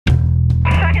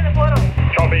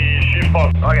Copy, ship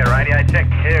box. I get radio check.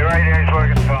 Yeah, radio's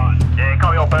working fine. Yeah,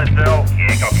 copy all personnel.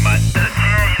 Yeah, copy, mate. There's a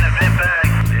chair in the vent bag.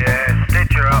 Yeah,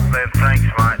 stitch her up there. Thanks,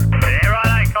 mate. Yeah,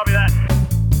 right, copy that.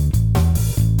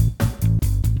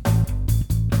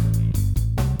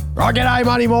 Right, g'day,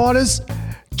 money miners.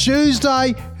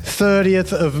 Tuesday,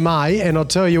 30th of May, and I'll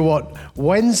tell you what,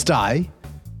 Wednesday,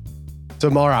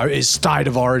 tomorrow, is State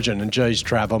of Origin. And geez,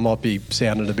 Trav, I might be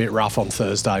sounding a bit rough on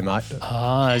Thursday, mate.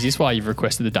 Is this why you've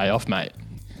requested the day off, mate?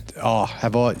 Oh,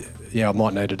 have I? Yeah, I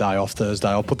might need a day off Thursday.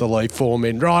 I'll put the leave form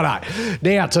in. Righto.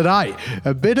 Now, today,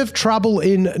 a bit of trouble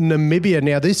in Namibia.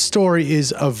 Now, this story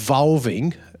is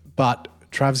evolving, but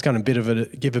Trav's going to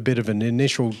give a bit of an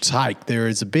initial take. There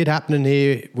is a bit happening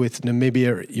here with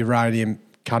Namibia uranium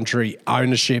country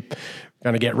ownership.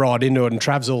 Going to get right into it, and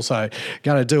Trav's also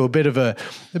going to do a bit of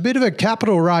a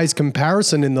capital raise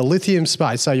comparison in the lithium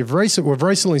space. So we've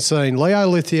recently seen Leo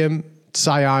Lithium,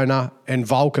 Sayona, and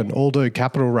Vulcan all do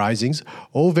capital raisings,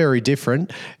 all very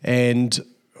different, and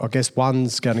I guess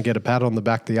one's going to get a pat on the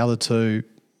back, the other two,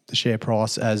 the share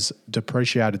price has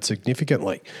depreciated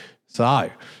significantly.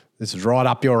 So this is right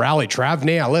up your alley, Trav.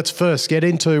 Now, let's first get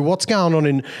into what's going on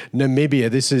in Namibia.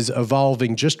 This is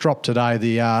evolving. Just dropped today.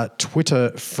 The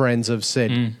Twitter friends have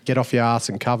said, get off your ass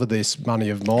and cover this money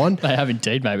of mine. They have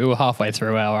indeed, mate. We were halfway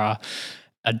through our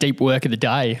deep work of the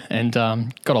day and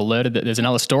got alerted that there's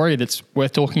another story that's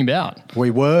worth talking about. We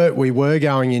were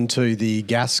going into the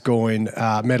Gascoigne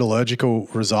metallurgical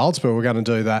results, but we're going to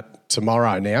do that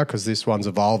tomorrow now because this one's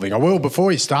evolving. I will,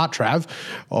 before you start, Trav,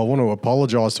 I want to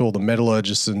apologise to all the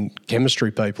metallurgists and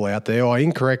chemistry people out there. I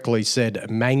incorrectly said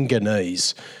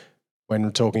manganese when we're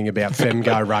talking about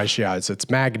FEMGO ratios. It's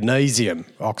magnesium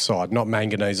oxide, not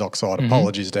manganese oxide.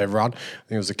 Apologies to everyone. I think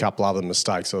there was a couple other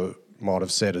mistakes I might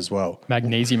have said as well.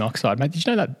 Magnesium oxide. Mate, did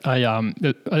you know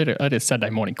that I did a Saturday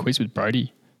morning quiz with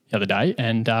Brody the other day,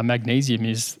 and magnesium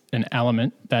is an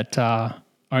element that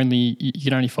you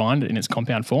can only find it in its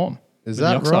compound form. Is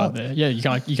that right? There. Yeah, you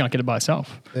can't get it by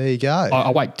itself. There you go. I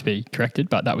wait to be corrected,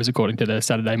 but that was according to the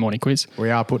Saturday morning quiz.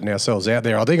 We are putting ourselves out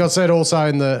there. I think I said also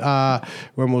in the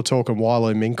when we were talking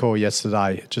Wailu Minkor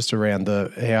yesterday, just around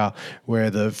where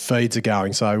the feeds are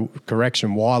going. So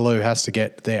correction, Wailu has to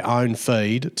get their own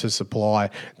feed to supply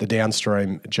the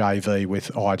downstream JV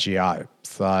with IGO.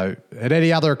 So, and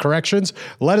any other corrections,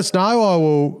 let us know. I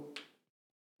will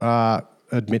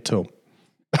admit to them.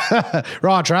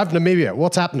 Right, Trav, Namibia,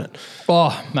 what's happening?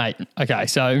 Oh, mate. Okay,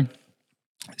 so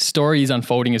story is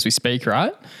unfolding as we speak,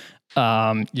 right?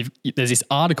 There's this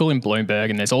article in Bloomberg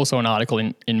and there's also an article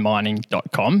in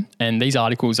mining.com, and these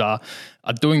articles are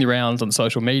doing the rounds on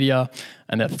social media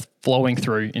and they're flowing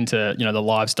through into the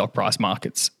live stock price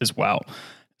markets as well.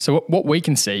 So what we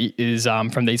can see is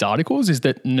from these articles is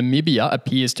that Namibia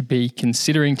appears to be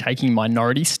considering taking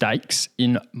minority stakes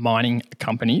in mining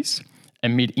companies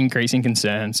amid increasing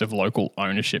concerns of local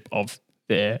ownership of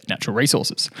their natural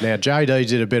resources. Now, JD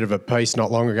did a bit of a piece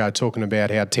not long ago talking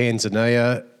about how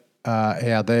Tanzania,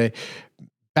 how they're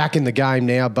back in the game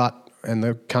now, and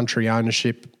the country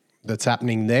ownership that's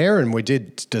happening there. And we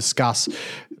did discuss,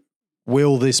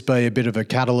 will this be a bit of a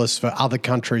catalyst for other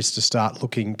countries to start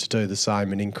looking to do the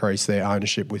same and increase their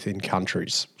ownership within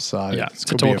countries? So it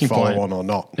could be a follow-on or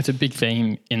not. It's a big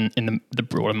theme in the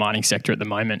broader mining sector at the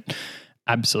moment.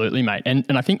 Absolutely, mate. And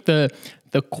I think the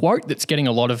quote that's getting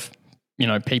a lot of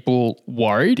people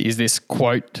worried is this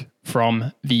quote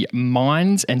from the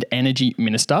Mines and Energy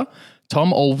Minister,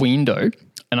 Tom Olwindo.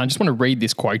 And I just want to read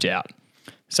this quote out.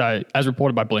 So, as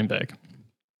reported by Bloomberg,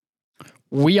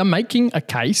 we are making a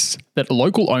case that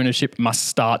local ownership must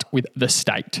start with the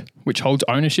state, which holds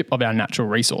ownership of our natural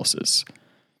resources.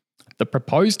 The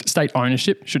proposed state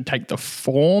ownership should take the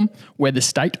form where the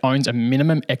state owns a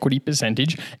minimum equity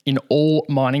percentage in all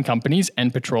mining companies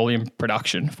and petroleum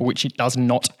production for which it does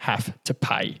not have to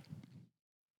pay.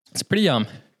 It's a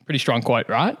pretty strong quote,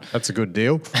 right? That's a good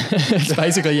deal. It's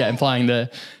basically implying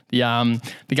the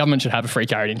government should have a free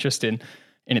carried interest in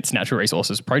its natural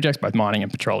resources projects, both mining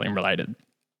and petroleum related.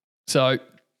 So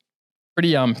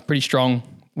pretty strong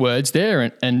words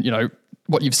there, and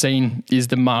what you've seen is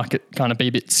the market kind of be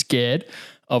a bit scared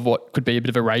of what could be a bit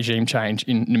of a regime change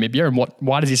in Namibia, and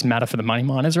why does this matter for the money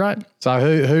miners, right?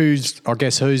 So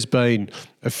who's been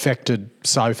affected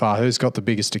so far? Who's got the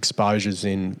biggest exposures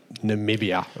in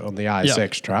Namibia on the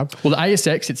ASX, Trav? Well, the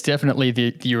ASX, it's definitely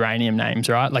the uranium names,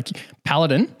 right? Like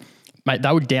Paladin mate,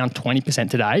 they were down 20%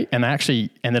 today, and they actually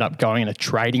ended up going in a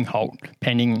trading halt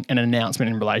pending an announcement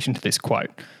in relation to this quote.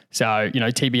 So,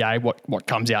 TBA, what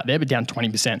comes out there, but down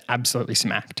 20%, absolutely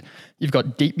smacked. You've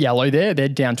got Deep Yellow there. They're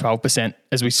down 12%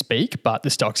 as we speak, but the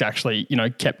stock's actually,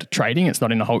 kept trading. It's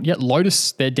not in a halt yet.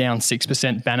 Lotus, they're down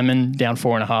 6%. Bannerman, down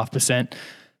 4.5%.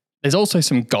 There's also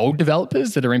some gold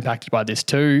developers that are impacted by this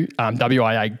too.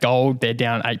 WIA Gold, they're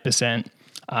down 8%.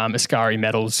 Ascari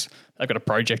Metals, they've got a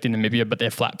project in Namibia, but they're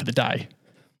flat for the day.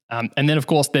 And then, of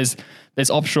course, there's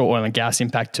offshore oil and gas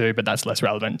impact too, but that's less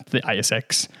relevant to the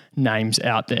ASX names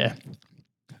out there.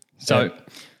 So,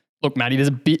 Look, Matty, there's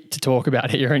a bit to talk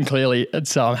about here, and clearly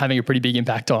it's having a pretty big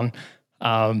impact on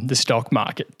the stock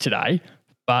market today.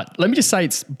 But let me just say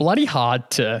it's bloody hard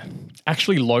to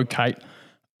actually locate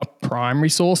a primary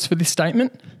source for this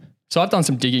statement. So I've done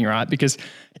some digging, right? Because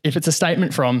if it's a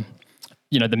statement from,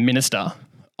 the minister,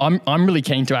 I'm really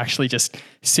keen to actually just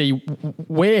see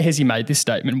where has he made this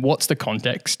statement? What's the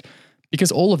context?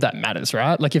 Because all of that matters,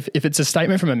 right? Like if it's a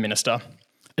statement from a minister,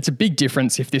 it's a big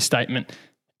difference if this statement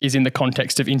is in the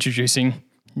context of introducing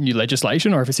new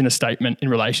legislation or if it's in a statement in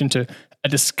relation to a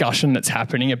discussion that's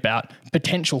happening about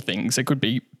potential things that could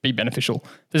be beneficial.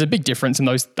 There's a big difference, and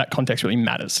that context really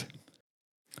matters.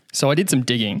 So I did some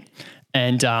digging,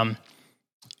 and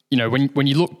when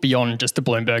you look beyond just the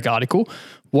Bloomberg article,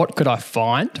 what could I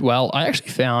find? Well, I actually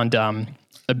found a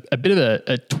bit of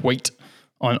a tweet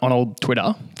on old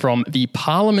Twitter from the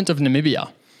Parliament of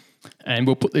Namibia. And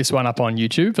we'll put this one up on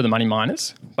YouTube for the money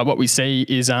miners. But what we see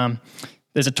is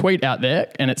there's a tweet out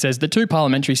there, and it says the two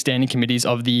parliamentary standing committees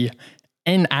of the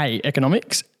NA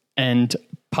Economics and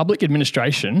Public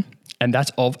Administration, and that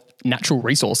of Natural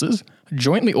Resources,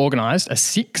 jointly organised a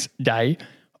 6-day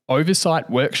oversight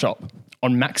workshop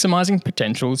on maximising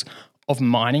potentials of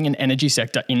mining and energy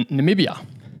sector in Namibia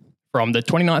from the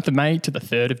 29th of May to the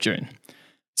 3rd of June.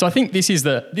 So I think this is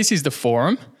the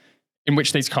forum in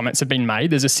which these comments have been made.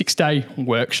 There's a 6-day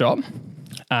workshop,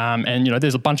 and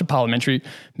there's a bunch of parliamentary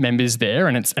members there,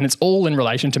 and it's all in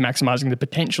relation to maximising the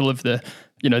potential of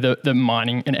the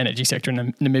mining and energy sector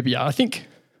in Namibia.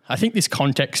 I think this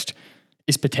context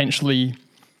is potentially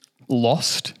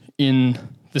lost in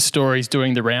the stories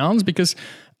doing the rounds, because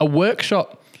a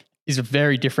workshop is a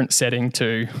very different setting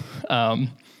to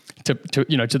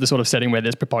the sort of setting where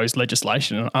there's proposed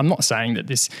legislation. I'm not saying that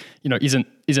this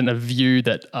isn't a view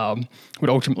that would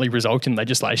ultimately result in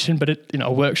legislation, but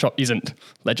a workshop isn't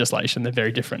legislation. They're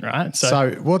very different, right?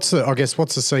 So what's the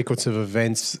sequence of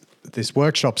events? This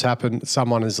workshop's happened.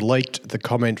 Someone has leaked the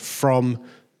comment from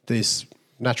this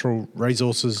natural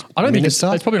resources I don't minister.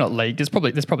 think it's probably not leaked.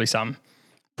 There's probably some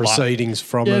proceedings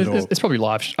from it. Or it's probably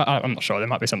live. I'm not sure. There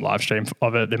might be some live stream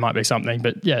of it. There might be something,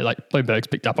 but yeah, like Bloomberg's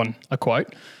picked up on a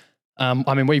quote.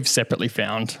 We've separately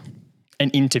found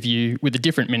an interview with a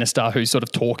different minister who's sort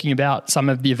of talking about some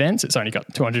of the events. It's only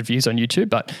got 200 views on YouTube,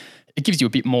 but it gives you a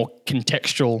bit more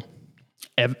contextual,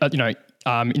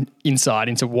 insight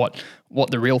into what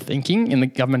the real thinking in the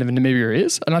government of Namibia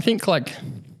is. And I think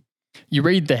you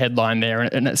read the headline there,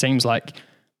 and it seems like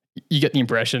you get the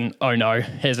impression, oh no,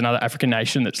 here's another African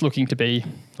nation that's looking to be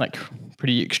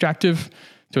pretty extractive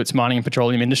to its mining and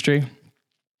petroleum industry.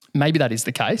 Maybe that is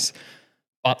the case.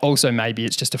 But also maybe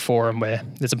it's just a forum where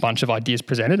there's a bunch of ideas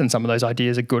presented, and some of those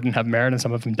ideas are good and have merit and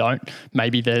some of them don't.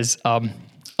 Maybe there's a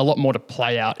lot more to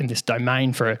play out in this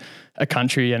domain for a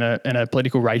country and a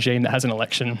political regime that has an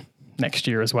election next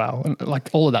year as well. And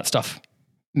all of that stuff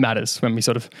matters when we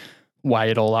sort of weigh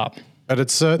it all up. But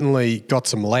it's certainly got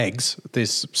some legs,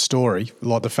 this story,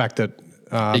 like the fact that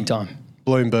Big time.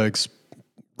 Bloomberg's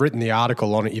written the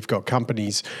article on it. You've got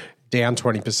companies down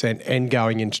 20% and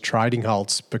going into trading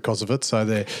halts because of it.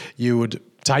 So you would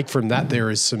take from that there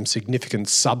is some significant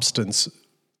substance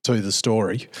to the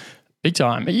story. Big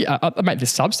time. Yeah, I made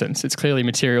this substance. It's clearly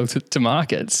material to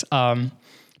markets. But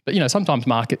sometimes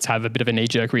markets have a bit of a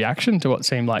knee-jerk reaction to what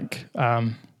seem like,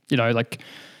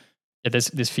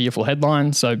 there's fearful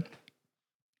headlines. So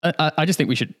I just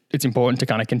think it's important to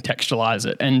kind of contextualize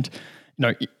it. And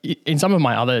in some of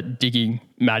my other digging,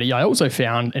 Matty, I also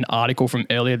found an article from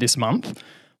earlier this month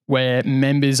where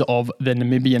members of the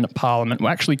Namibian Parliament were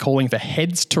actually calling for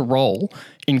heads to roll,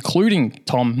 including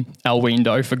Tom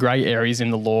Alwindo, for grey areas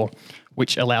in the law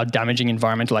which allowed damaging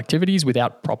environmental activities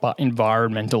without proper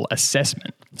environmental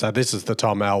assessment. So this is the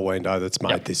Tom Alwindo that's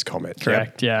made this comment.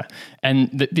 Correct, yeah.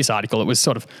 And this article, it was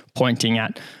sort of pointing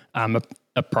at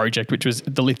a project which was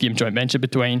the Lithium joint venture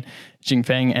between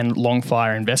Jingfeng and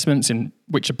Longfire Investments, in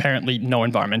which apparently no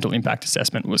environmental impact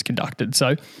assessment was conducted.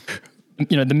 So,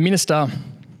 the minister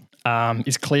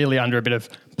is clearly under a bit of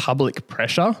public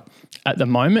pressure at the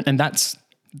moment, and that's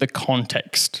the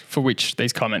context for which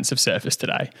these comments have surfaced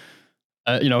today.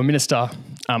 A minister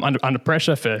under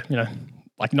pressure for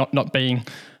like not being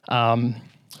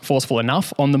forceful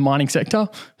enough on the mining sector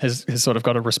has sort of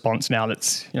got a response now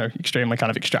that's extremely kind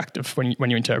of extractive when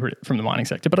you interpret it from the mining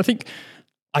sector. But I think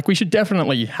like we should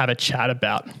definitely have a chat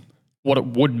about what it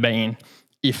would mean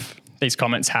if these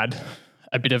comments had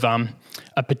a bit of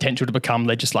a potential to become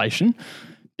legislation,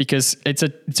 because it's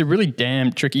a really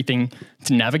damn tricky thing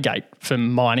to navigate for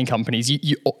mining companies.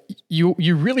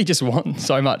 You really just want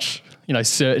so much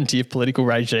certainty of political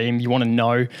regime. You want to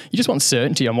know. You just want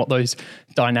certainty on what those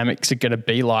dynamics are going to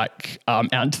be like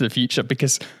out into the future,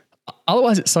 because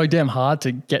otherwise it's so damn hard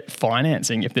to get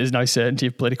financing if there's no certainty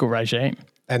of political regime.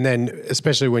 And then,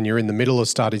 especially when you're in the middle of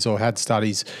studies or had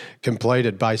studies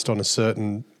completed based on a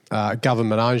certain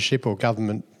government ownership or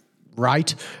government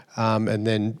rate, and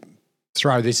then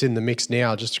throw this in the mix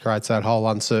now just creates that whole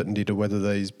uncertainty to whether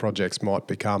these projects might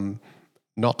become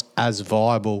not as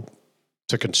viable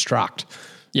to construct.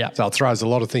 Yeah. So it throws a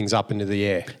lot of things up into the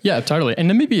air. Yeah, totally.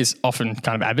 And Namibia is often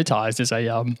kind of advertised as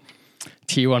a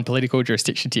tier 1 political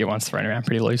jurisdiction. Tier 1's thrown around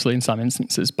pretty loosely in some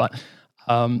instances, but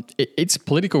its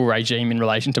political regime in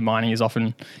relation to mining is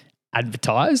often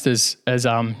advertised as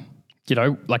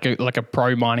like a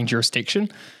pro-mining jurisdiction.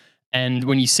 And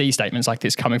when you see statements like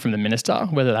this coming from the minister,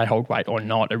 whether they hold weight or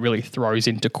not, it really throws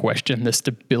into question the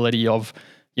stability of,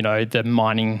 the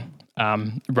mining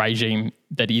regime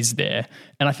that is there.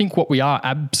 And I think what we are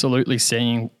absolutely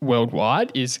seeing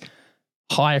worldwide is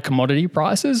higher commodity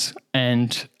prices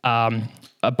and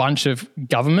a bunch of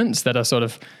governments that are sort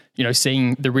of,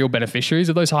 seeing the real beneficiaries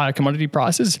of those higher commodity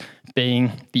prices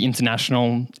being the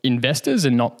international investors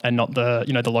and not the,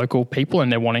 the local people, and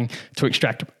they're wanting to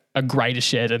extract a greater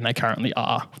share than they currently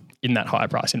are in that higher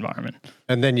price environment.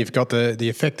 And then you've got the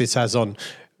effect this has on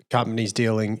companies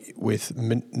dealing with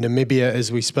Namibia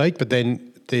as we speak, but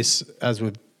then this, as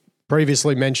we've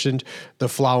previously mentioned, the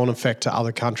flow-on effect to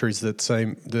other countries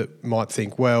that might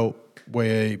think, well,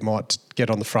 we might get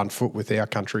on the front foot with our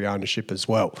country ownership as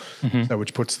well. Mm-hmm. So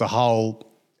which puts the whole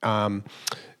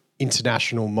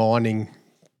international mining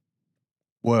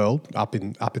world up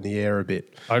in the air a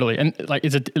bit. Totally. And like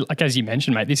as you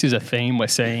mentioned, mate, this is a theme we're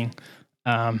seeing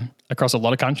across a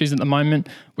lot of countries at the moment.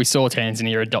 We saw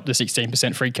Tanzania adopt the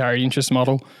 16% free carried interest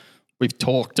model. We've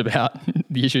talked about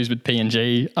the issues with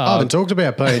PNG. I haven't talked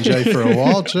about PNG for a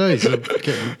while. Jeez,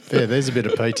 there's a bit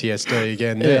of PTSD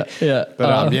again there. Yeah.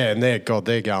 But and they're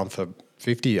going for over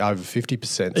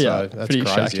 50%. So that's crazy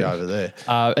shocking over there.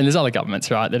 And there's other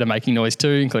governments, right, that are making noise too,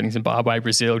 including Zimbabwe,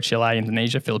 Brazil, Chile,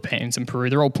 Indonesia, Philippines, and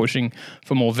Peru. They're all pushing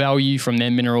for more value from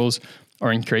their minerals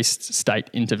or increased state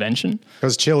intervention.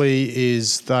 Because Chile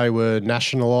they were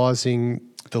nationalising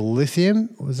the lithium,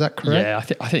 was that correct?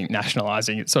 Yeah, I think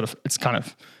nationalising, it's kind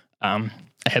of a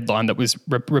headline that was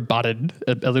rebutted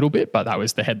a little bit, but that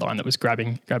was the headline that was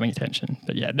grabbing attention.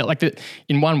 But yeah,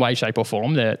 in one way, shape or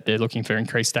form, they're looking for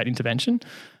increased state intervention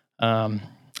and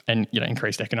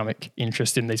increased economic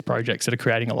interest in these projects that are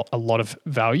creating a lot of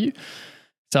value.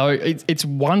 So it's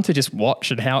one to just watch,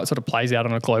 and how it sort of plays out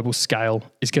on a global scale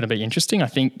is going to be interesting. I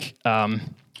think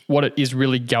what it is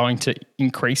really going to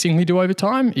increasingly do over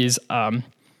time is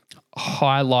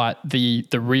highlight the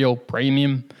real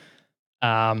premium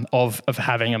of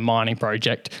having a mining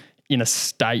project in a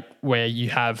state where you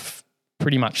have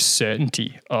pretty much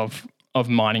certainty of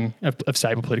mining, of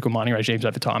stable political mining regimes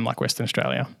over time, like Western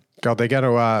Australia. God, they're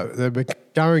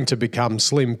going to become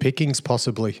slim pickings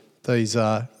possibly, these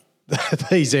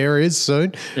areas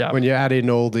soon. Yeah. When you add in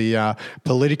all the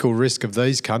political risk of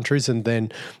these countries, and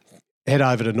then head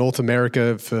over to North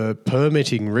America for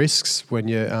permitting risks when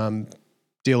you're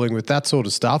dealing with that sort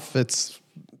of stuff. It's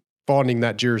finding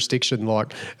that jurisdiction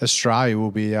like Australia will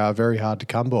be very hard to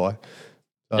come by.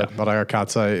 But I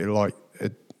can't say, like,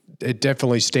 it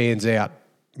definitely stands out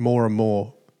more and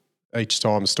more each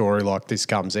time a story like this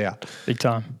comes out. Big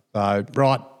time. So,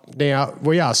 right now,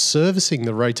 we are servicing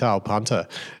the retail punter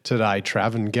today,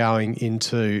 Trav, and going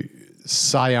into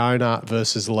Sayona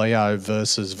versus Leo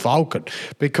versus Vulcan,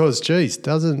 because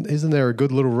isn't there a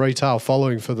good little retail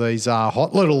following for these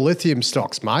hot little lithium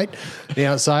stocks, mate?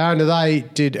 Now, Sayona, they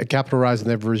did a capital raise and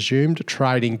they've resumed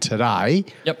trading today.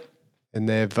 Yep. And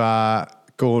they've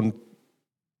gone,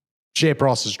 share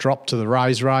price has dropped to the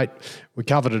raise rate. We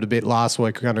covered it a bit last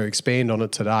week. We're going to expand on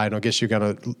it today, and I guess you're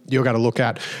going to look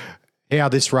at how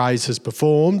this raise has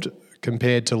performed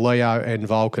compared to Leo and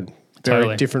Vulcan.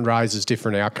 Very different raises,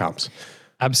 different outcomes.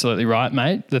 Absolutely right,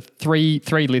 mate. The three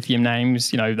lithium names,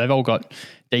 they've all got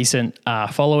decent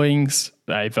followings.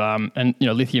 They've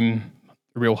lithium,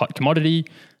 a real hot commodity.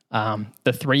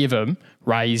 The three of them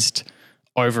raised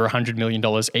over $100 million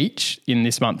each in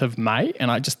this month of May. And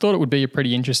I just thought it would be a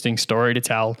pretty interesting story to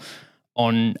tell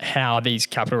on how these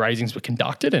capital raisings were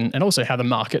conducted and also how the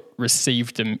market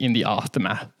received them in the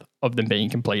aftermath of them being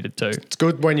completed too. It's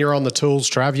good when you're on the tools,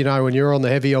 Trav. You know, when you're on the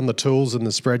heavy on the tools and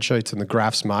the spreadsheets and the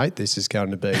graphs, mate, this is going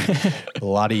to be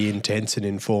bloody intense and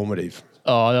informative.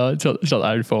 Oh, no, it's not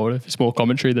that informative. It's more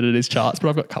commentary than it is charts, but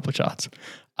I've got a couple of charts.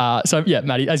 So, yeah,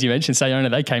 Matty, as you mentioned,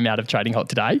 Sayona, they came out of trading halt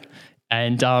today.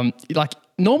 And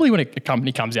normally when a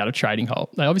company comes out of trading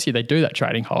halt, they do that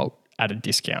trading halt at a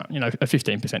discount. You know, a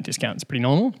 15% discount is pretty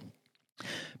normal.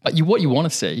 But what you want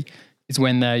to see is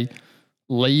when they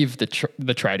leave the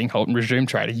trading halt and resume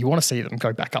trading, you want to see them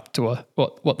go back up to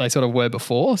what they sort of were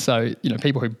before. So, you know,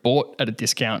 people who bought at a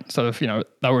discount sort of, you know,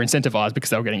 they were incentivized because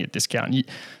they were getting a discount.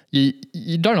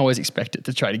 You don't always expect it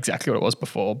to trade exactly what it was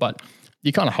before, but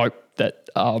you kind of hope that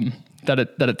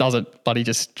it doesn't bloody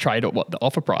just trade at what the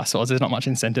offer price was. There's not much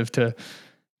incentive to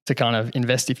kind of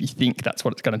invest if you think that's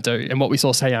what it's going to do. And what we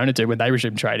saw Sayona do when they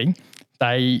resumed trading,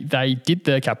 they did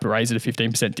the capital raise at a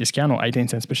 15% discount or 18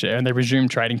 cents per share, and they resumed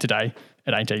trading today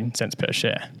at 18 cents per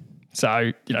share.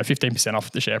 So, you know, 15%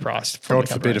 off the share price. God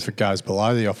forbid if it goes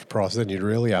below the offer price, then you'd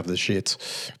really have the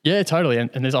shits. Yeah, totally. And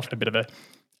there's often a bit of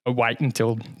a wait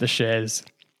until the shares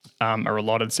are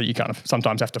allotted. So you kind of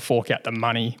sometimes have to fork out the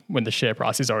money when the share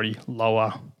price is already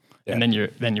lower, and then you're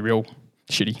real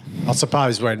shitty. I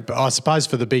suppose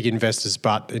for the big investors,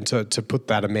 but to put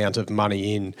that amount of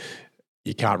money in,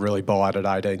 you can't really buy it at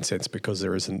 18 cents because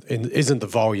there isn't the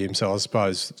volume. So I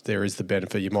suppose there is the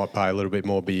benefit. You might pay a little bit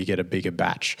more, but you get a bigger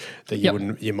batch that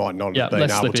you might not have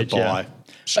been able to buy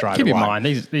straight away. Keep in mind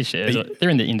these shares, they're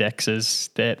in the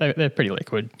indexes. They're pretty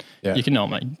liquid. Yeah. You can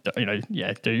normally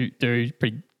do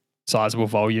pretty sizable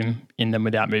volume in them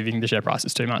without moving the share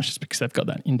prices too much, just because they've got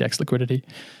that index liquidity.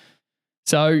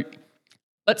 So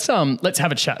let's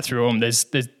have a chat through them. There's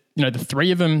you know, the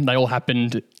three of them, they all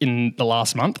happened in the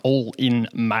last month, all in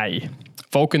May.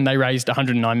 Vulcan, they raised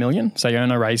 109 million.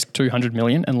 Sayona raised 200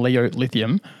 million, and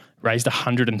Lithium raised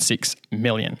 106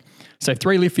 million. So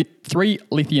three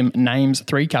lithium names,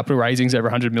 three capital raisings over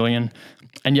 100 million.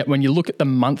 And yet when you look at the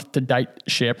month-to-date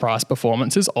share price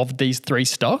performances of these three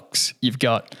stocks, you've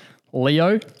got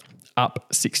Leo up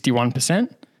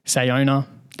 61%, Sayona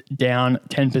down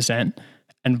 10%,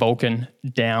 and Vulcan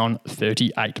down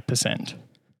 38%.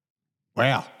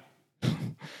 Wow. So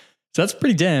that's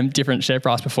pretty damn different share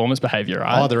price performance behavior,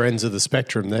 right? Either ends of the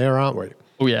spectrum there, aren't we?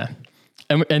 Oh, yeah.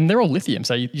 And they're all lithium,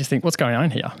 so you just think, what's going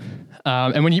on here?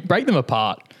 And when you break them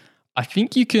apart, I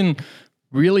think you can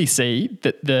really see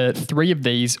that the three of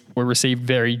these were received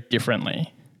very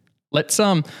differently. Let's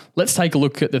take a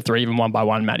look at the three of them one by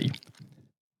one, Matty.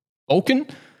 Vulcan,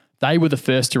 they were the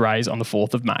first to raise on the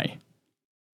 4th of May.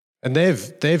 And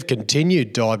they've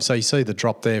continued dive. So you see the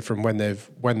drop there from when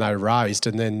they raised,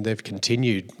 and then they've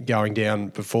continued going down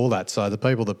before that. So the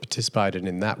people that participated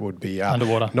in that would be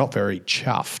underwater, not very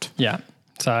chuffed. Yeah.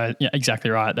 So yeah, exactly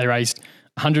right. They raised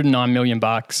 $109 million,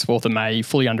 4th of May,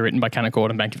 fully underwritten by Canaccord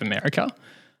and Bank of America.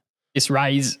 This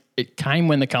raise, it came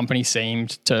when the company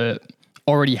seemed to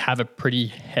already have a pretty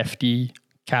hefty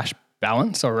cash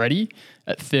balance already.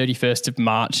 At 31st of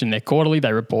March in their quarterly,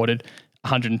 they reported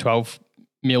 112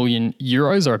 million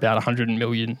euros, or about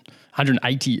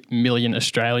 180 million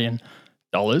Australian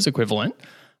dollars equivalent,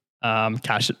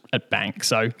 cash at bank.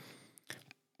 So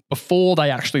before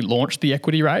they actually launched the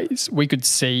equity raise, we could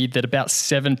see that about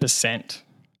 7%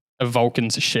 of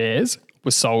Vulcan's shares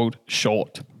were sold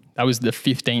short. That was the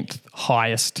 15th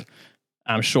highest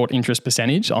short interest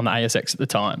percentage on the ASX at the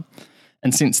time.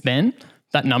 And since then,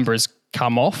 that number has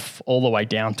come off all the way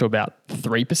down to about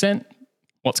 3%.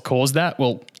 What's caused that?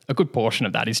 Well, a good portion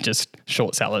of that is just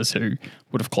short sellers who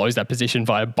would have closed that position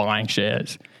via buying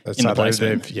shares in the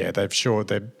placement. They've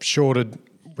shorted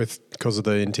because of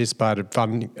the anticipated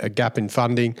a gap in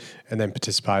funding, and then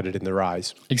participated in the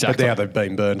raise. Exactly. But now they've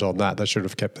been burnt on that. They should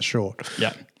have kept the short.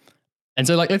 Yeah. And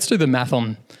so let's do the math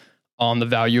on the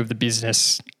value of the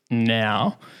business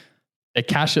now. Their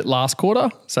cash at last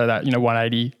quarter, so that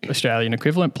 180 Australian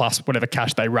equivalent plus whatever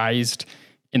cash they raised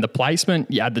in the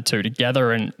placement, you add the two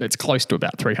together and it's close to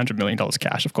about $300 million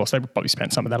cash. Of course, they probably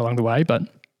spent some of that along the way, and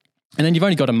then you've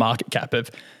only got a market cap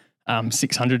of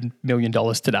 $600 million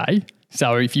today.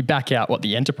 So if you back out what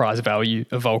the enterprise value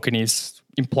of Vulcan is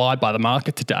implied by the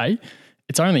market today,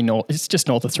 it's just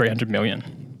north of 300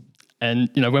 million. And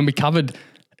when we covered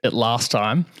it last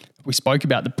time, we spoke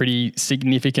about the pretty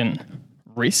significant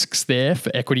risks there for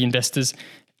equity investors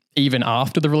even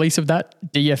after the release of that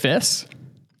DFS.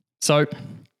 So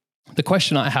the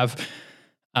question I have,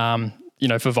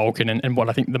 for Vulcan and what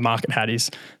I think the market had is,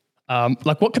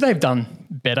 What could they have done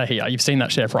better here? You've seen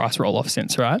that share price roll off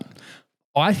since, right?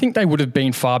 I think they would have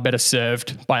been far better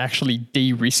served by actually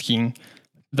de-risking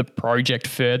the project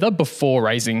further before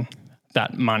raising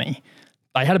that money.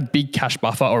 They had a big cash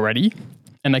buffer already,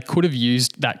 and they could have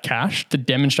used that cash to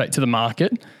demonstrate to the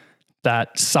market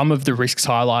that some of the risks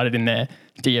highlighted in their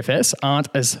DFS aren't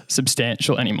as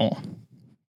substantial anymore.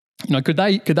 Could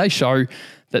they show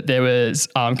that there was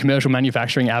commercial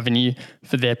manufacturing avenue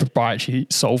for their proprietary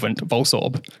solvent,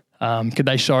 Volsorb? Could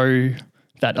they show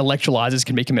that electrolyzers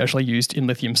can be commercially used in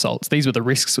lithium salts? These were the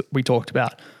risks we talked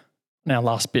about in our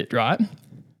last bit, right?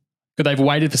 Could they have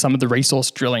waited for some of the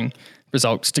resource drilling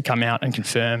results to come out and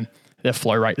confirm their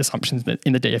flow rate assumptions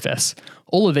in the DFS?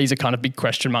 All of these are kind of big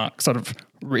question mark sort of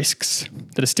risks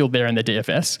that are still there in their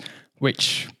DFS,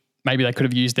 which maybe they could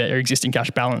have used their existing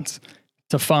cash balance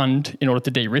to fund in order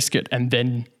to de-risk it and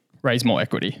then raise more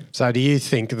equity. So do you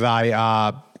think they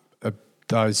are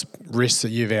those risks that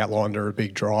you've outlined are a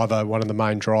big driver, one of the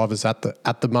main drivers at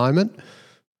the moment?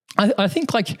 I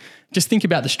think just think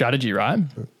about the strategy, right?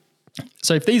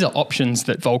 So if these are options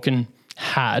that Vulcan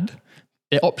had,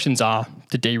 their options are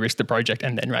to de-risk the project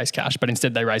and then raise cash, but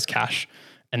instead they raise cash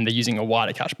and they're using a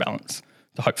wider cash balance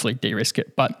to hopefully de-risk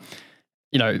it. But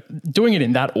doing it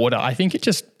in that order, I think it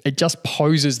just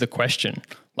poses the question,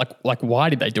 why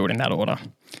did they do it in that order?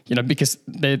 Because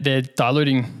they're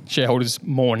diluting shareholders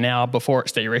more now before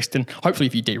it's de-risked, and hopefully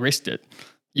if you de-risked it,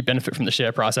 you benefit from the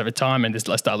share price over time and there's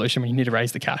less dilution when you need to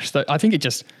raise the cash. So I think it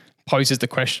just poses the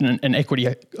question, and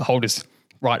equity holders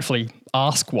rightfully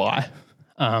ask why.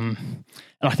 And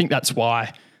I think that's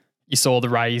why you saw the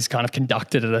raise kind of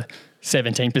conducted at a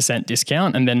 17%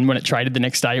 discount, and then when it traded the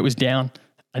next day, it was down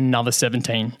another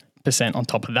 17% on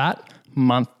top of that.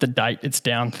 Month to date, it's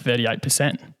down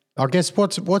 38%. I guess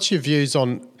what's your views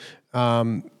on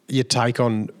your take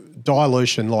on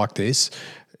dilution like this?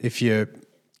 If you're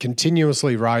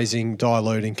continuously raising,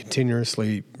 diluting,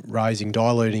 continuously raising,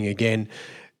 diluting again,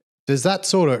 does that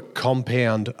sort of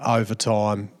compound over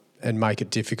time and make it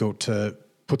difficult to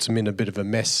put them in a bit of a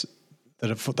mess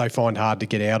that they find hard to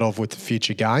get out of with the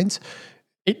future gains?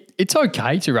 It's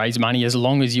okay to raise money as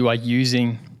long as you are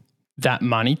using that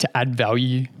money to add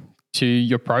value to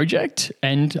your project.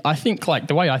 And I think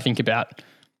the way I think about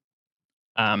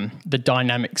the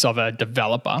dynamics of a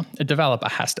developer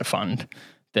has to fund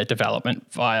their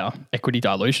development via equity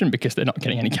dilution because they're not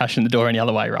getting any cash in the door any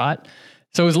other way, right?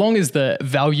 So as long as the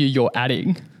value you're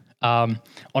adding on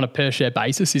a per share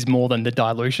basis is more than the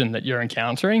dilution that you're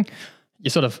encountering,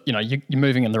 you're sort of, you're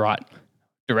moving in the right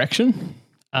direction.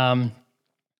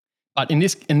 But in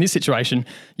this situation,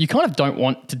 you kind of don't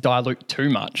want to dilute too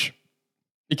much,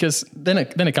 because then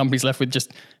a company's left with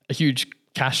just a huge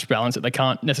cash balance that they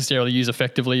can't necessarily use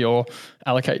effectively or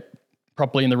allocate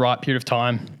properly in the right period of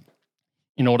time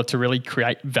in order to really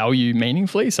create value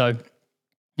meaningfully. So,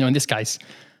 in this case,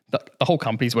 the whole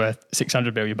company's worth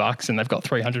 $600 million and they've got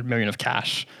 $300 million of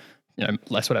cash,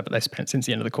 less whatever they spent since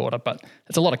the end of the quarter. But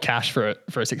it's a lot of cash for a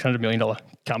 $600 million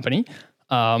company.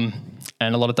 And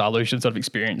a lot of dilution sort of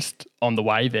experienced on the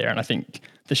way there. And I think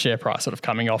the share price sort of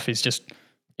coming off is just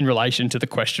in relation to the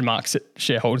question marks that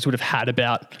shareholders would have had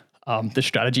about the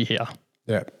strategy here.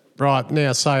 Yeah. Right.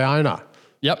 Now, Sayona.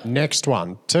 Yep. Next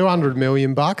one, $200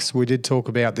 million. We did talk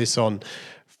about this on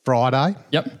Friday.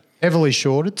 Yep. Heavily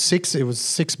shorted. It was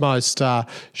sixth most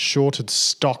shorted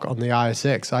stock on the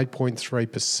ASX,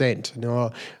 8.3%. Now,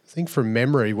 I think from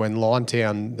memory, when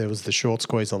Linetown, there was the short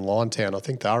squeeze on Linetown, I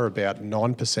think they were about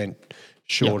 9%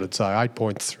 shorted. Yep. So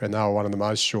 8.3, and they were one of the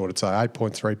most shorted. So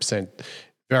 8.3%,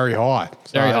 very high.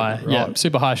 Very high. Right. Yeah,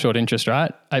 super high short interest,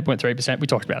 right? 8.3%. We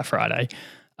talked about it Friday.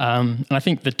 And I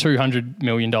think the $200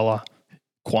 million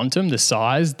quantum, the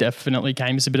size, definitely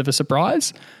came as a bit of a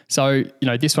surprise. So,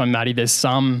 this one, Matty, there's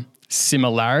some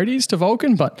similarities to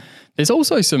Vulcan, but there's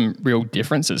also some real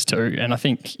differences too. And I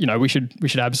think, we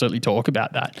should absolutely talk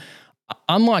about that.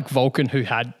 Unlike Vulcan, who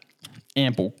had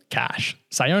ample cash,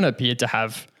 Sayona appeared to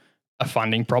have a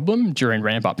funding problem during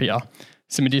ramp up here.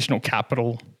 Some additional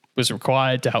capital was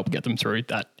required to help get them through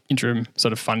that interim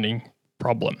sort of funding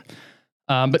problem.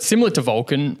 But similar to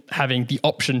Vulcan, having the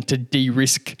option to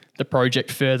de-risk the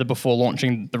project further before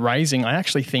launching the raising, I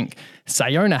actually think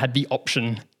Sayona had the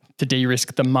option to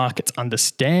de-risk the market's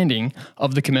understanding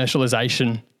of the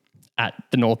commercialization at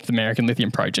the North American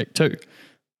Lithium project too.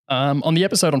 On the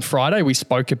episode on Friday, we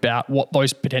spoke about what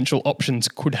those potential options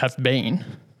could have been.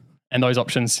 And those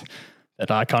options that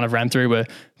I kind of ran through were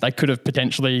they could have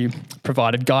potentially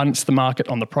provided guidance to the market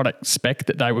on the product spec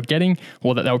that they were getting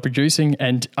or that they were producing,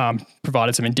 and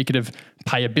provided some indicative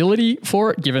payability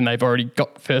for it, given they've already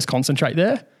got first concentrate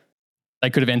there. They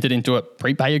could have entered into a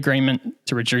prepay agreement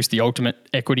to reduce the ultimate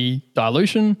equity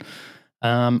dilution,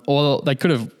 or they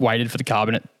could have waited for the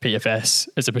carbonate PFS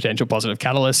as a potential positive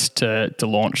catalyst to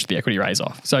launch the equity raise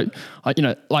off. So,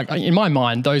 in my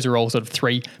mind, those are all sort of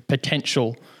three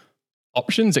potential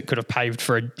options that could have paved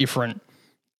for a different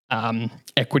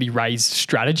equity raise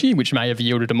strategy, which may have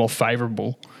yielded a more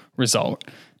favourable result.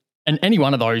 And any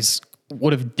one of those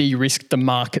would have de-risked the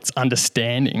market's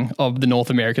understanding of the North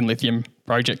American lithium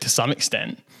project to some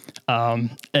extent.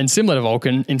 And similar to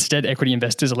Vulcan, instead equity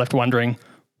investors are left wondering,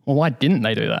 well, why didn't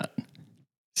they do that?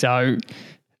 So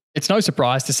it's no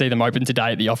surprise to see them open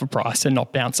today at the offer price and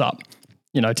not bounce up,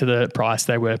 to the price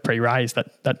they were pre-raised,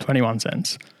 that 21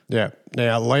 cents. Yeah.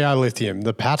 Now, Leo Lithium,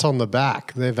 the pat on the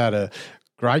back, they've had a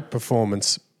great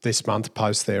performance this month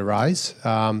post their raise.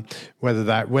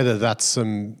 Whether that's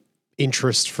some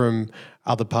interest from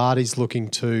other parties looking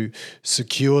to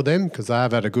secure them, because they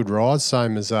have had a good rise,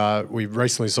 same as we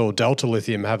recently saw Delta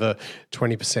Lithium have a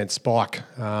 20% spike.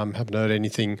 Haven't heard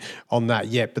anything on that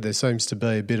yet, but there seems to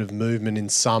be a bit of movement in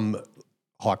some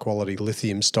high-quality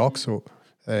lithium stocks,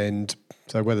 and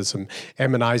so whether some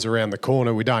M&As around the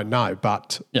corner, we don't know.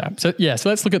 But so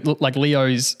let's look at like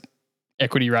Leo's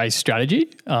equity raise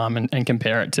strategy and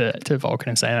compare it to Vulcan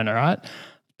and Sayona, all right?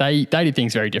 They did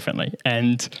things very differently,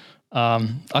 and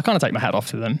I kind of take my hat off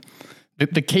to them.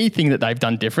 The key thing that they've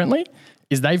done differently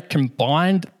is they've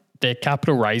combined their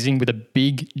capital raising with a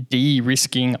big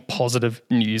de-risking positive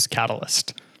news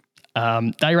catalyst.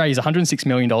 They raised $106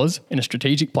 million in a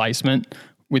strategic placement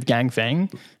with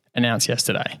Ganfeng announced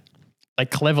yesterday. They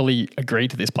cleverly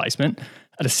agreed to this placement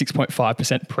at a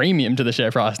 6.5% premium to the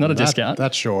share price, not a discount.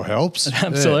 That sure helps.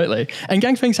 Absolutely. Yeah. And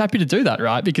Ganfeng's happy to do that,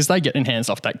 right? Because they get enhanced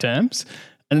offtake terms.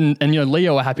 And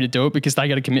Leo are happy to do it because they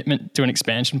get a commitment to an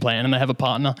expansion plan, and they have a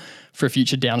partner for a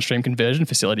future downstream conversion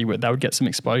facility where they would get some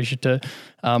exposure to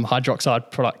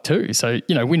hydroxide product too. So,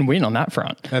 win-win on that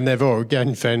front. And they've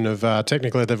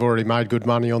technically they've already made good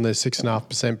money on their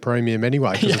 6.5% premium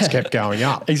anyway, because it's kept going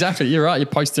up. Exactly. You're right. Your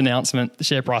post-announcement, the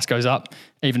share price goes up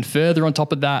even further. On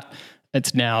top of that,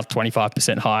 it's now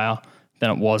 25% higher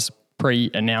than it was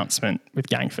pre-announcement with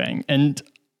Ganfeng. And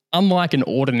unlike an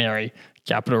ordinary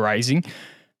capital raising,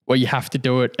 where you have to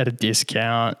do it at a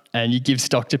discount and you give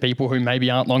stock to people who maybe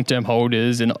aren't long-term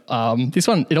holders. And this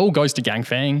one, it all goes to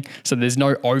Ganfeng, so there's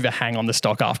no overhang on the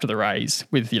stock after the raise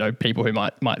with people who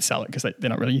might sell it because they're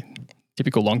not really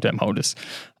typical long-term holders.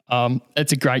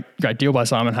 It's a great deal by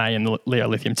Simon Hay and the Leo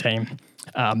Lithium team.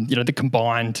 The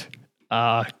combined,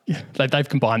 they've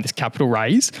combined this capital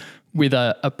raise with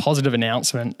a positive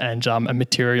announcement and a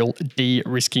material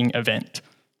de-risking event.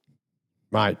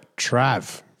 Mate,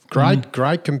 Trav.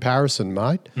 Great comparison,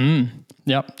 mate.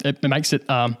 Yep, it makes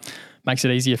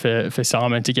it easier for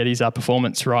Simon to get his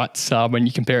performance rights when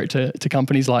you compare it to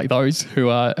companies like those who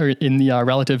are in the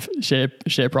relative share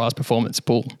price performance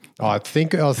pool. I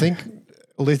think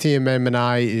lithium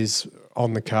M&A is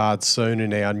on the cards soon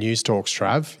in our news talks,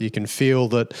 Trav. You can feel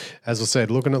that, as I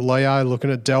said, looking at Leo,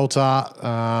 looking at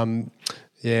Delta.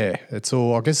 It's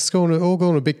all. I guess it's all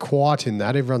going a bit quiet in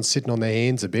that. Everyone's sitting on their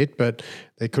hands a bit, but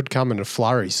they could come in a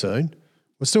flurry soon.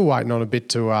 We're still waiting on a bit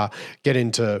to get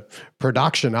into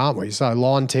production, aren't we? So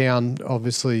Liontown,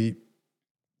 obviously,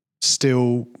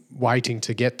 still waiting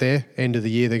to get there. End of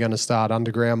the year, they're going to start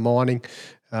underground mining.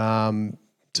 In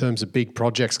terms of big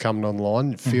projects coming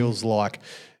online, it feels like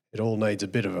it all needs a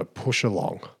bit of a push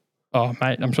along. Oh,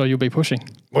 mate, I'm sure you'll be pushing.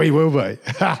 We will be.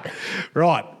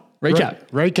 Right.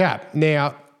 Recap.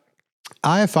 Now,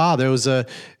 AFR, there was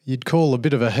you'd call a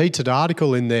bit of a heated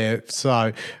article in there.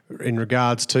 So in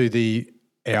regards to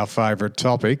our favourite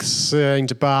topics,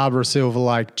 St Barbara Silver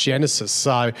Lake Genesis.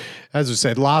 So as we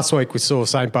said, last week we saw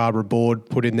St Barbara Board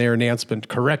put in their announcement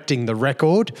correcting the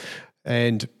record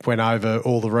and went over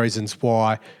all the reasons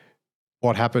why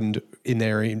what happened in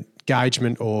their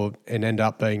engagement and end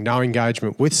up being no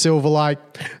engagement with Silver Lake.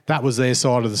 That was their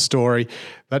side of the story.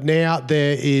 But now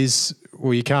there is,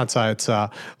 you can't say it's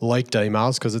leaked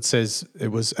emails because it says it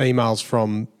was emails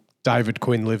from David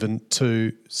Quinlivan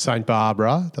to St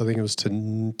Barbara. I think it was to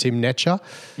Tim Netcher.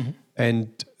 Mm-hmm.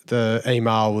 And the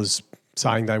email was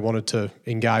saying they wanted to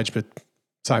engage, but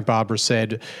St Barbara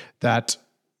said that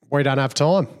we don't have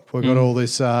time. We've got all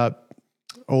this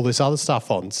other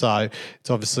stuff on. So it's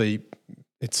obviously...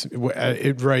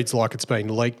 It reads like it's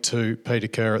been leaked to Peter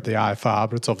Kerr at the AFR,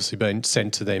 but it's obviously been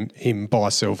sent to him by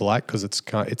Silver Lake because it's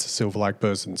a Silver Lake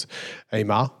person's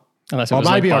email. Unless it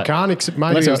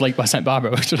was leaked by St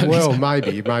Barbara. Well,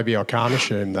 maybe I can't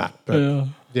assume that. But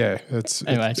Yeah, Anyway, it's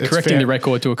it's correcting fair. the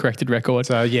record to a corrected record.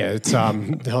 So yeah, it's I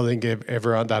think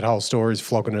everyone, that whole story is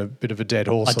flogging a bit of a dead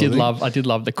horse. I did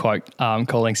love the quote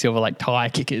calling Silver Lake tire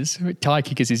kickers. Tire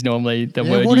kickers is normally the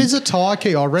word. What is a tire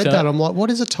kicker? I read that. I'm like, what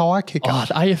is a tire kicker? Oh,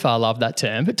 the AFR love that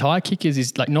term, but tire kickers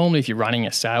is like normally if you're running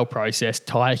a sale process,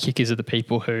 tire kickers are the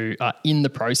people who are in the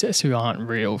process who aren't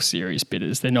real serious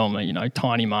bidders. They're normally,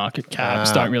 tiny market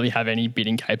caps, don't really have any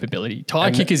bidding capability.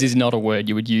 Tire kickers is not a word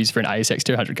you would use for an ASX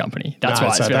 200 company. That's why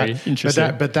it's very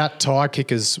interesting. But that tire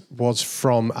kickers was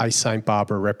from a St.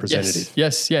 Barbara representative.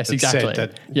 Yes, exactly.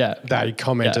 Said that they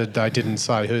commented. They didn't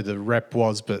say who the rep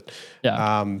was, but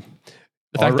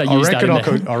the fact they used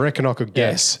that I reckon I could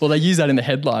guess. Well, they use that in the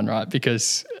headline, right?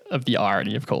 Because of the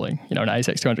irony of calling, an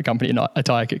ASX 200 company a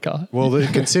tire kicker. Well,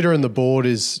 considering the board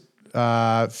is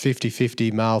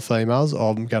 50-50 male females,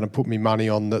 I'm going to put my money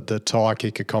on that the tire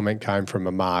kicker comment came from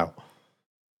a male.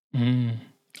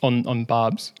 On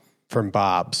Barb's. From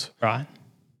Barb's. Right.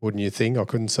 Wouldn't you think? I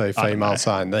couldn't see a female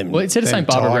saying them. Well, it said a St.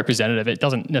 Barbara representative. It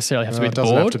doesn't necessarily have to be the board.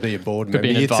 It doesn't have to be a board member.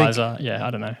 Could be an advisor. Yeah,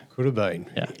 I don't know. Could have been.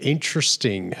 Yeah.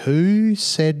 Interesting. Who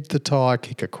said the tire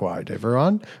kicker quote,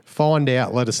 everyone? Find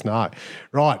out. Let us know.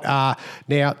 Right.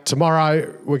 Now,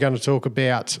 tomorrow we're going to talk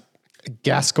about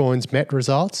Gascoigne's Met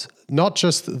results. Not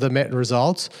just the Met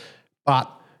results, but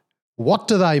what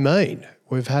do they mean?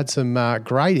 We've had some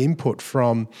great input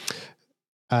from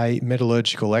a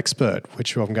metallurgical expert,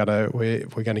 which we're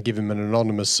going to give him an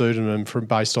anonymous pseudonym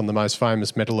based on the most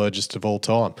famous metallurgist of all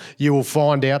time. You will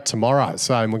find out tomorrow.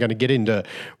 So we're going to get into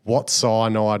what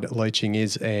cyanide leaching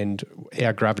is and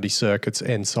how gravity circuits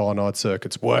and cyanide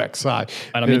circuits work. So,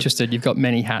 and I'm interested. You've got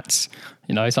many hats.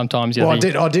 Sometimes I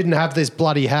didn't have this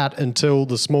bloody hat until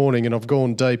this morning, and I've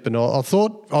gone deep. And I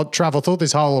thought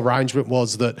this whole arrangement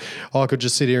was that I could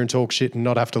just sit here and talk shit and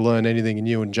not have to learn anything. And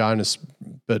you and Jonas,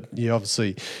 but you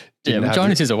obviously didn't. But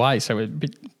Jonas is away, so we're a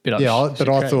bit up. Yeah, but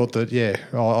I thought that. Yeah,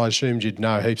 I assumed you'd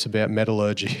know heaps about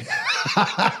metallurgy.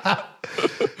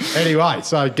 Anyway,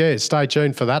 so stay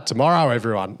tuned for that tomorrow,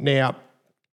 everyone. Now,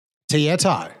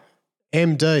 Tieto,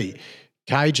 MD,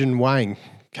 Cajun Wang.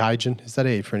 Cajun, is that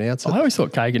how you pronounce it? I always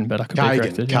thought Kagan, but I could be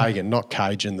corrected. Kagan, not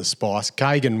Cajun, the spice.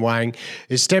 Kagan Wang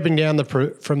is stepping down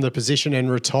from the position and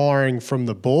retiring from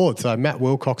the board. So Matt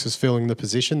Wilcox is filling the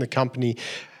position. The company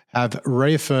have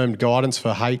reaffirmed guidance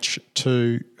for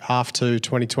H2 half 2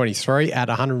 2023 at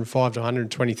 105 to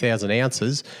 120,000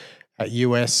 ounces at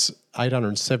US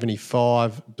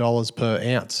 $875 per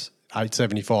ounce,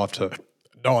 875 to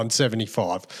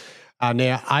 975.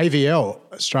 Now, AVL,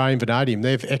 Australian Vanadium,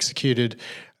 they've executed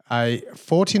a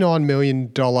 $49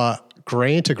 million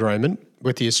grant agreement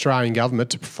with the Australian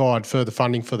government to provide further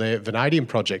funding for their vanadium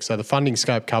project. So the funding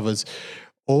scope covers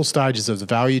all stages of the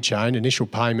value chain, initial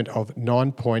payment of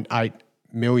 $9.8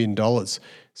 million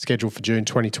scheduled for June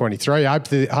 2023.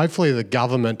 Hopefully the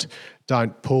government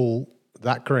don't pull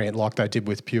that grant like they did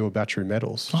with Pure Battery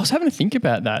Metals. I was having to think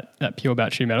about that Pure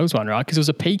Battery Metals one, right? Because it was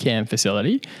a PCAM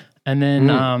facility. And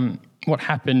then what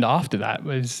happened after that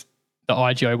was the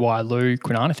IGO Waialua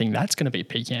Kwinana thing. That's going to be a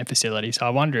PCAM facility. So I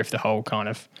wonder if the whole kind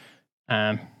of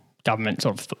government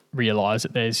sort of realised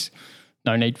that there's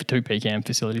no need for two PCAM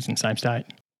facilities in the same state.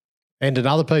 And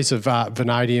another piece of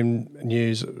vanadium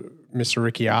news, Mr.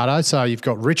 Ricciardo. So you've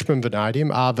got Richmond Vanadium,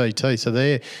 RVT. So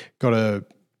they've got a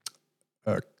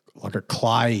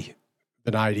clay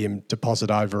vanadium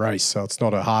deposit over east. So it's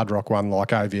not a hard rock one like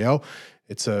AVL.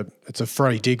 It's a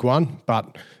free dig one,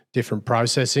 but different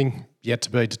processing, yet to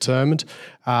be determined.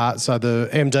 So the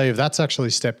MD of that's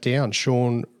actually stepped down,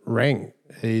 Sean Reng.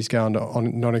 He's going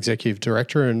on non-executive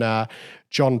director, and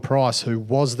John Price, who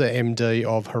was the MD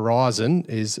of Horizon,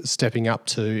 is stepping up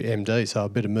to MD. So a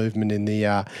bit of movement in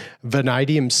the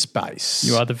vanadium space.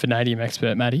 You are the vanadium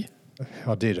expert, Matty.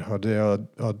 I do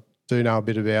know a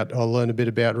bit about, I learned a bit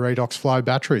about redox flow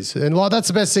batteries. And that's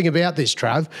the best thing about this,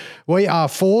 Trav. We are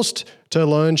forced to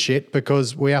learn shit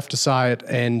because we have to say it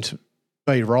and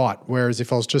be right. Whereas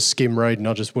if I was just skim reading,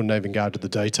 I just wouldn't even go to the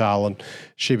detail and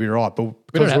she'd be right. But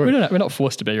we're not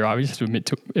forced to be right. We just have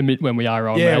to admit when we are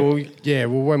wrong. Well,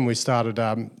 when we started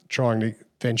trying to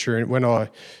venture in, when I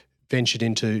ventured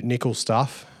into nickel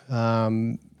stuff,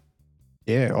 obviously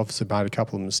made a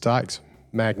couple of mistakes.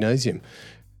 Magnesium.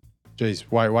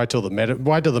 Geez, wait till the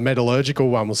metallurgical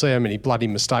one. We'll see how many bloody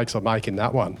mistakes I make in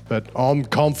that one. But I'm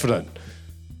confident.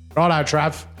 Righto,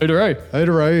 Trav.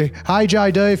 Hooteroo. Hey,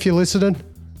 JD, if you're listening.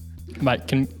 Mate,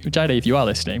 JD, if you are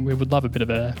listening, we would love a bit of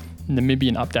a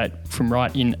Namibian update from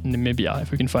right in Namibia.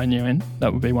 If we can phone you in,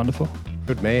 that would be wonderful.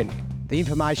 Good man. The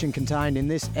information contained in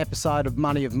this episode of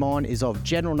Money of Mine is of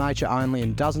general nature only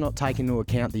and does not take into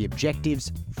account the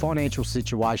objectives, financial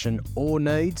situation, or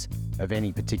needs of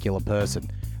any particular person.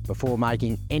 Before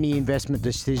making any investment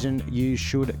decision, you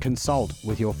should consult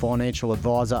with your financial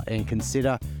advisor and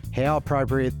consider how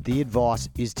appropriate the advice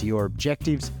is to your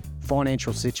objectives,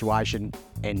 financial situation,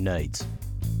 and needs.